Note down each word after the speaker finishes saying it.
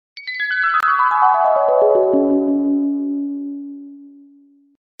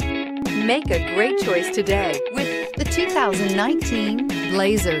Make a great choice today with the 2019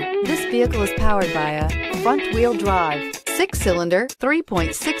 Blazer. This vehicle is powered by a front-wheel drive, 6-cylinder,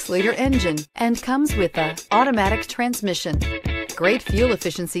 3.6-liter engine, and comes with a automatic transmission. Great fuel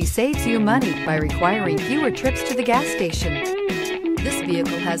efficiency saves you money by requiring fewer trips to the gas station. This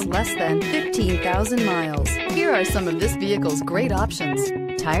vehicle has less than 15,000 miles. Here are some of this vehicle's great options: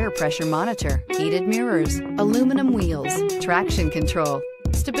 tire pressure monitor, heated mirrors, aluminum wheels, traction control,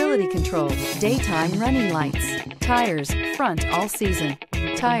 stability control, daytime running lights, tires front all season,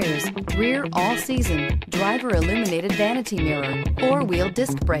 tires rear all season, driver illuminated vanity mirror, 4-wheel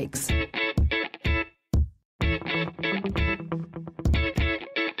disc brakes.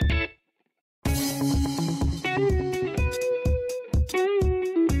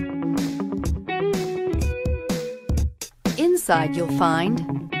 Inside you'll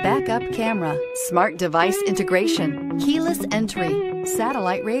find backup camera, smart device integration, keyless entry,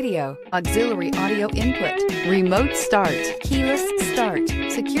 satellite radio, auxiliary audio input, remote start, keyless start,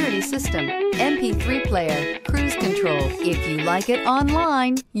 security system, MP3 player, cruise control. If you like it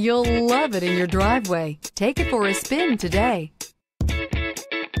online, you'll love it in your driveway. Take it for a spin today.